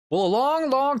Well, a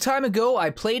long time ago, I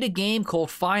played a game called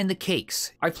Find the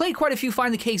Cakes. I've played quite a few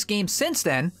Find the Cakes games since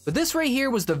then, but this right here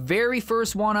was the very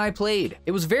first one I played.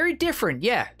 It was very different,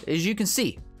 yeah, as you can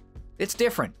see. It's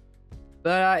different.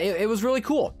 But it was really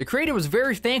cool. The creator was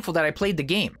very thankful that I played the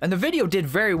game, and the video did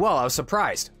very well. I was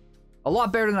surprised. A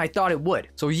lot better than I thought it would.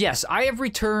 So yes, I have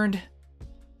returned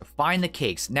to Find the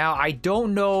Cakes. Now, I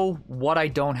don't know what I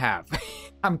don't have.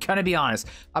 I'm gonna be honest.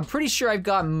 I'm pretty sure I've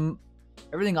gotten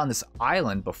everything on this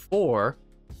island before.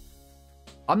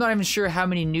 I'm not even sure how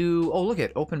many new... Oh, look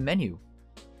at open menu.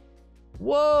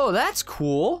 Whoa, that's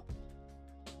cool.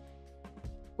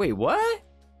 Wait, what?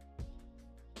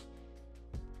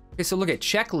 Okay, so look at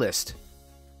checklist.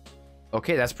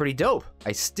 Okay, that's pretty dope.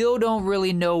 I still don't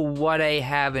really know what I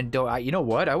have and don't... you know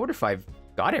what? I wonder if I've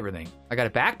got everything. I got a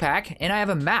backpack and I have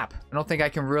a map. I don't think I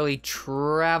can really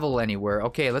travel anywhere.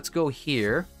 Okay, let's go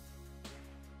here.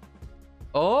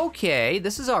 Okay,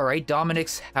 this is all right.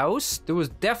 Dominic's house. There was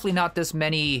definitely not this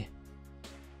many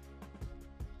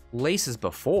places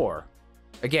before.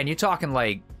 Again, you're talking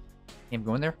like, can't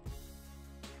go in there?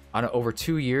 On over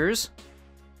 2 years.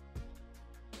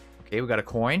 Okay, we got a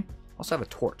coin. Also have a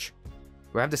torch.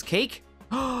 Do I have this cake?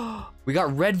 We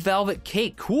got red velvet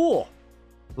cake. Cool.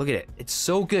 Look at it. It's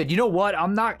so good. You know what?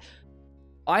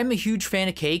 I'm a huge fan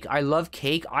of cake. I love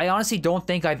cake. I honestly don't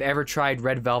think I've ever tried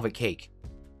red velvet cake.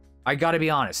 I gotta be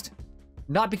honest.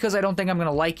 Not because I don't think I'm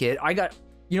gonna like it.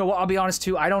 You know what, I'll be honest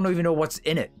too, I don't even know what's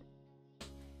in it.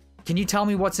 Can you tell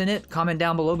me what's in it? Comment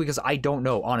down below because I don't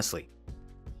know, honestly.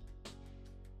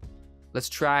 Let's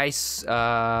try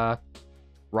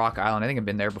Rock Island. I think I've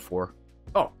been there before.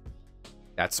 Oh,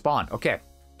 that's Spawn, okay.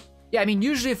 Yeah, I mean,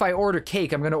 usually if I order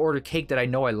cake, I'm gonna order cake that I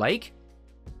know I like.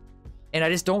 And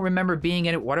I just don't remember being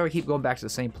in it. Why do I keep going back to the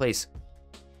same place?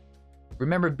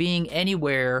 Remember being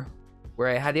anywhere where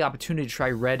I had the opportunity to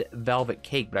try red velvet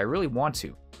cake, but I really want to.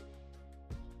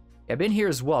 Yeah, I've been here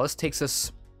as well. This takes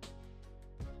us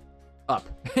up.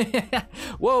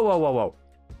 Whoa.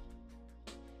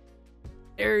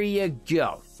 There you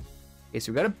go. Okay,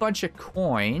 so we got a bunch of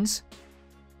coins.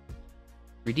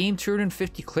 Redeem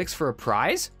 250 clicks for a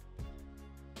prize?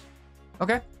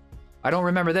 Okay. I don't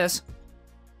remember this.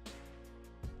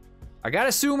 I gotta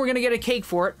assume we're gonna get a cake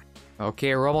for it.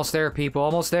 Okay, we're almost there, people.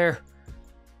 Almost there.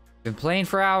 Been playing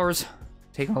for hours.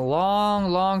 Taking a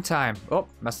long time. Oh,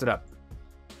 messed it up.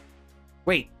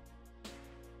 Wait.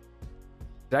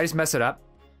 Did I just mess it up?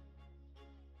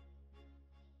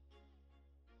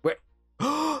 Wait.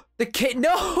 The cake.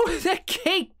 No, the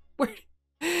cake.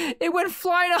 It went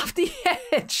flying off the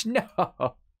edge.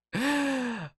 No.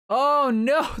 Oh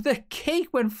no, the cake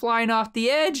went flying off the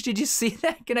edge. Did you see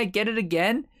that? Can I get it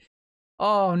again?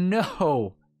 Oh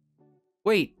no.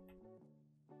 Wait.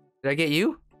 Did I get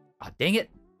you? Oh, dang it.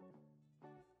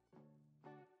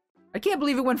 I can't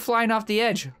believe it went flying off the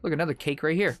edge. Look, another cake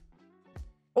right here.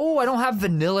 Oh, I don't have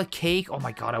vanilla cake. Oh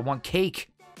my god, I want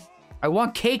cake. I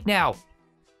want cake now.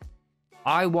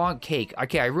 I want cake.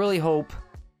 Okay, I really hope...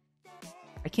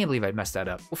 I can't believe I messed that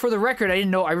up. Well, for the record, I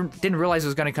didn't realize it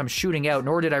was gonna come shooting out,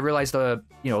 nor did I realize the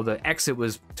exit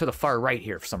was to the far right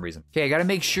here for some reason. Okay, I gotta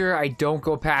make sure I don't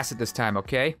go past it this time,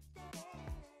 okay?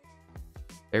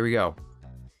 There we go.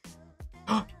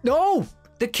 No!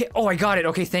 The cake. Oh, I got it.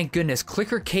 Okay, thank goodness.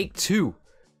 Clicker Cake 2.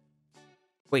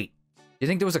 Wait, you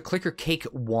think there was a Clicker Cake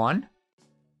 1?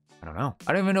 I don't know.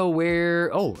 I don't even know where...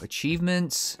 Oh,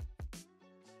 achievements.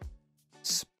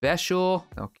 Special.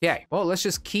 Okay, well, let's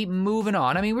just keep moving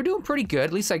on. I mean, we're doing pretty good.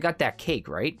 At least I got that cake,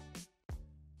 right?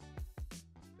 Did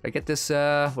I get this,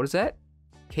 what is that?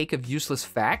 Cake of useless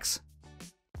facts?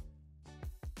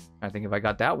 I think if I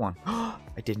got that one.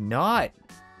 I did not.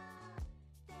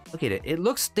 Look at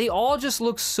it. They all just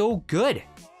look so good.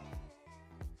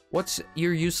 What's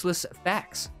your useless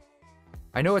facts?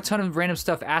 I know a ton of random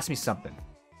stuff. Ask me something.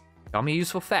 Tell me a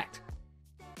useful fact.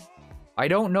 I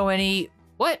don't know any...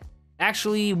 What?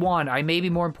 Actually, one. I may be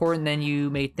more important than you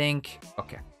may think.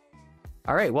 Okay.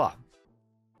 All right, well.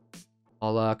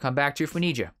 I'll come back to you if we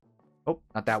need you. Oh,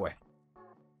 not that way.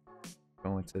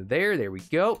 Going to there. There we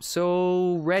go.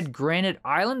 So, Red Granite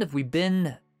Island. Have we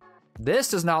been... This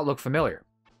does not look familiar.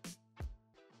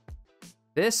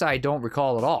 This I don't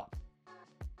recall at all.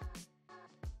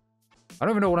 I don't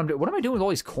even know what I'm doing. What am I doing with all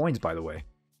these coins, by the way?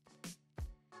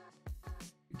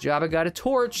 Good job, I got a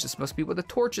torch. This must be what the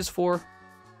torch is for.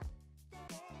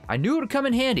 I knew it would come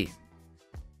in handy.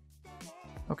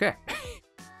 Okay.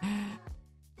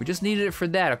 We just needed it for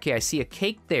that. Okay, I see a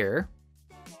cake there.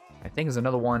 I think there's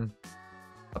another one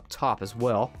up top as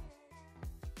well.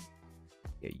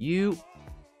 Get you.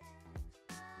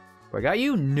 Do I got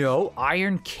you? No.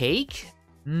 Iron cake?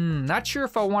 Not sure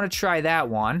if I want to try that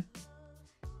one.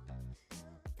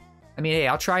 I mean, hey,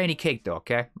 I'll try any cake though,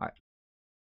 okay?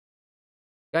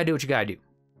 Gotta do what you gotta do.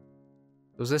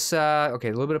 Was this, okay,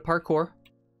 a little bit of parkour.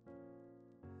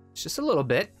 It's just a little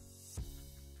bit.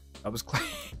 That was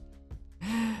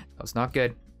that was not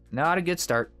good. Not a good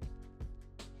start.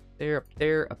 There, up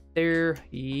there, up there.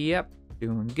 Yep,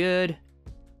 doing good.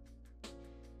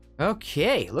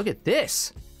 Okay, look at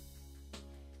this.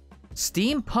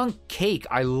 Steampunk cake.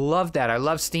 I love that. I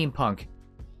love steampunk.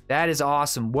 That is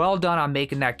awesome. Well done on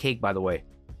making that cake, by the way.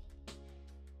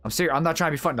 I'm serious. I'm not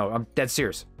trying to be fun. No, I'm dead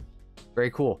serious.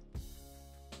 Very cool.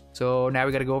 So now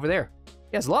we got to go over there. Yeah,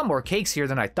 there's a lot more cakes here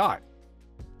than I thought.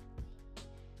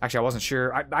 Actually, I wasn't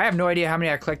sure. I have no idea how many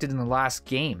I collected in the last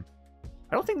game.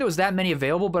 I don't think there was that many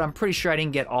available, but I'm pretty sure I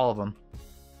didn't get all of them.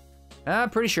 I'm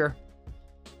pretty sure.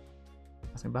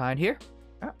 Nothing behind here.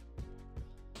 Ah.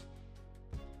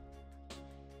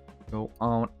 Go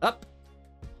on up.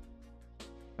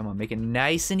 Come on, make it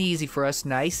nice and easy for us.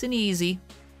 Nice and easy.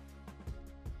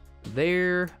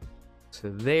 There. To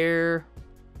there.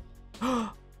 Who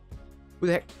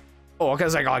the heck? Oh,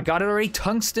 because I got it already.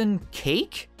 Tungsten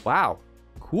cake? Wow.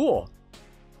 Cool.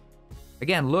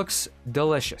 Again, looks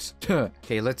delicious.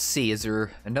 Okay, let's see. Is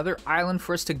there another island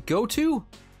for us to go to?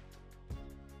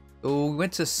 Oh, we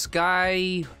went to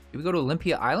Sky. Did we go to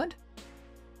Olympia Island?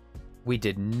 We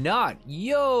did not.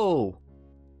 Yo!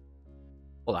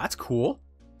 Well, that's cool.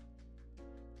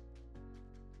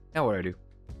 Now what do I do?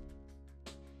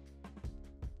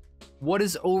 What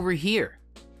is over here?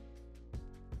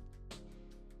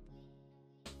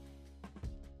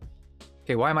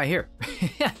 Okay, why am I here?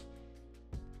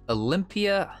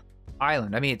 Olympia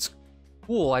Island. I mean, it's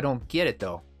cool. I don't get it,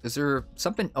 though. Is there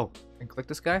something? Oh, I can click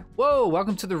this guy. Whoa,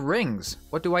 welcome to the rings.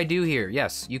 What do I do here?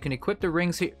 Yes, you can equip the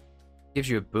rings here. Gives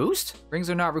you a boost? Rings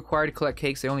are not required to collect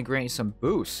cakes. They only grant you some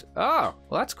boosts. Oh,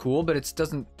 well, that's cool, but it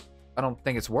doesn't... I don't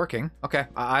think it's working. Okay,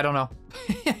 I don't know.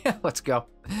 Let's go.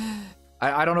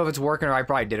 I don't know if it's working or I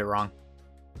probably did it wrong.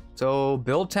 So,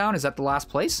 Build Town, is that the last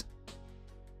place?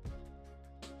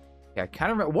 Yeah, I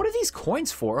kind of remember. What are these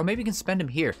coins for? Oh, maybe you can spend them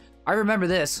here. I remember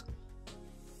this.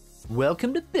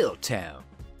 Welcome to Build Town.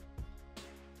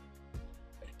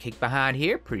 Cake behind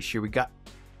here. Pretty sure we got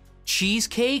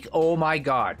cheesecake. Oh my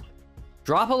god.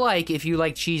 Drop a like if you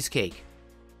like cheesecake.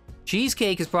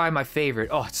 Cheesecake is probably my favorite.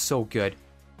 Oh, it's so good.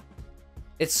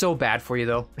 It's so bad for you,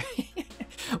 though.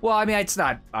 Well, I mean, it's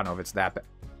not... I don't know if it's that bad.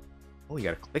 Oh, you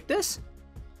gotta click this?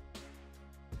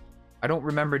 I don't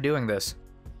remember doing this.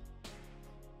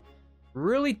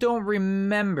 Really don't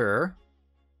remember.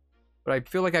 But I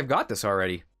feel like I've got this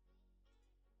already.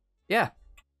 Yeah.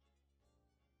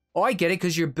 Oh, I get it,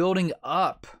 because you're building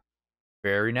up.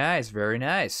 Very nice, very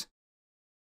nice.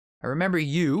 I remember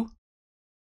you.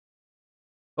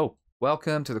 Oh,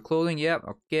 welcome to the clothing. Yep,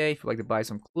 okay. If you'd like to buy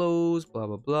some clothes, blah,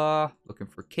 blah, blah. Looking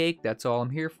for cake, that's all I'm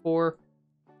here for.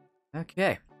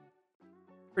 Okay.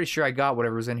 Pretty sure I got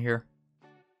whatever was in here.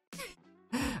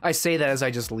 I say that as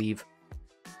I just leave.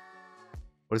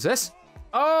 What is this?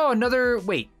 Oh, another...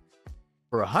 Wait.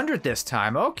 For 100 this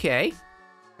time. Okay.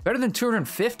 Better than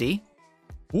 250.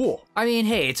 Cool. I mean,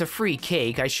 hey, it's a free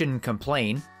cake. I shouldn't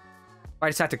complain. If I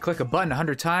just have to click a button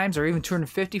 100 times or even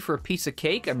 250 for a piece of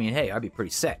cake, I mean, hey, I'd be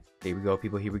pretty set. Here we go,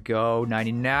 people. Here we go.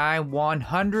 99,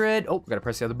 100. Oh, gotta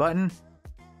press the other button.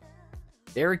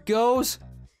 There it goes.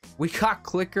 We got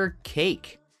clicker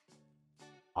cake.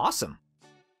 Awesome.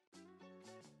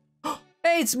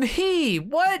 Hey, it's me!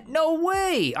 What? No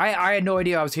way! I had no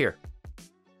idea I was here.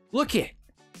 Look it.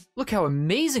 Look how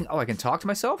amazing. Oh, I can talk to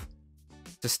myself?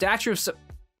 The statue of... What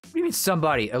do you mean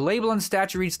somebody? A label on the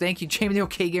statue reads, "Thank you, Jamie the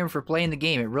OK Gamer, for playing the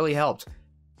game. It really helped."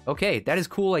 Okay, that is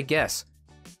cool, I guess.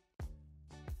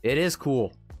 It is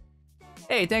cool.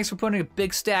 Hey, thanks for putting a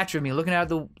big statue of me looking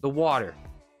out of the water.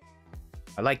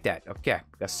 I like that. Okay,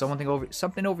 got something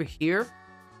over here.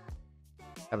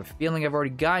 I have a feeling I've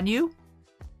already gotten you.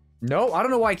 No, I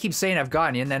don't know why I keep saying I've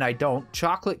gotten you and then I don't.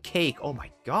 Chocolate cake. Oh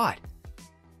my god.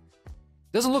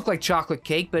 Doesn't look like chocolate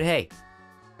cake, but hey.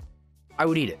 I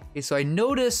would eat it. Okay, so I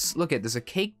notice, look at, there's a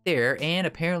cake there, and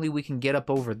apparently we can get up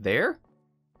over there.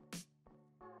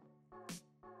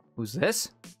 Who's this?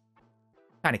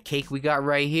 What kind of cake we got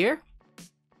right here?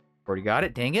 Already got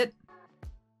it, dang it.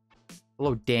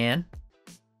 Hello, Dan.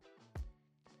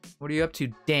 What are you up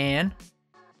to, Dan?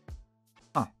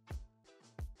 Huh. I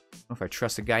don't know if I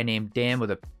trust a guy named Dan with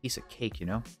a piece of cake, you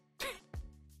know?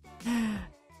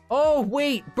 Oh,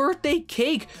 wait, birthday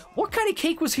cake. What kind of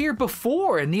cake was here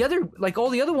before? And the other, like all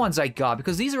the other ones I got,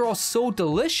 because these are all so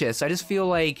delicious. I just feel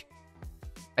like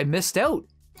I missed out.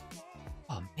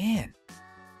 Oh, man.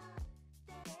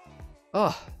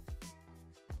 Oh,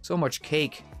 so much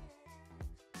cake.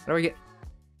 How do I get...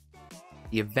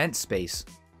 The event space.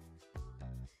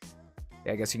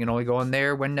 Yeah, I guess you can only go in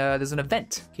there when there's an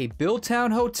event. Okay,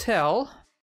 Billtown Hotel.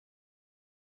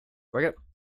 How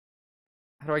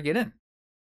do I get in?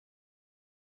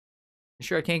 You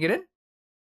sure I can't get in? I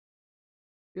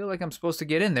feel like I'm supposed to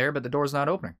get in there, but the door's not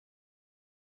opening.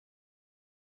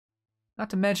 Not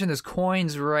to mention there's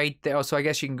coins right there. Oh, so I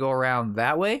guess you can go around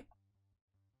that way?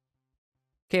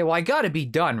 Okay, well, I gotta be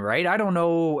done, right? I don't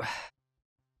know.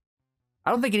 I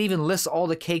don't think it even lists all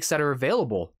the cakes that are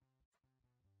available.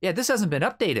 Yeah, this hasn't been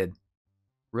updated.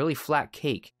 Really flat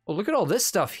cake. Oh, look at all this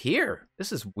stuff here.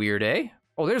 This is weird, eh?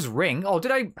 Oh, there's ring. Oh,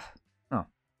 did I? Oh,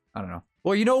 I don't know.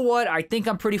 Well, you know what? I think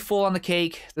I'm pretty full on the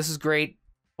cake. This is great.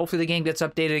 Hopefully the game gets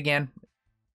updated again.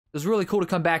 It was really cool to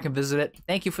come back and visit it.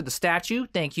 Thank you for the statue.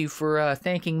 Thank you for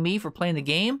thanking me for playing the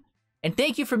game. And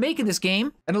thank you for making this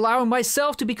game and allowing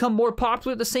myself to become more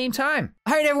popular at the same time.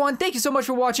 All right, everyone. Thank you so much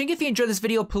for watching. If you enjoyed this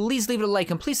video, please leave it a like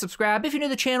and please subscribe if you're new to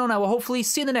the channel, and I will hopefully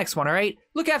see you in the next one, all right?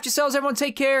 Look after yourselves, everyone.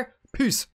 Take care. Peace.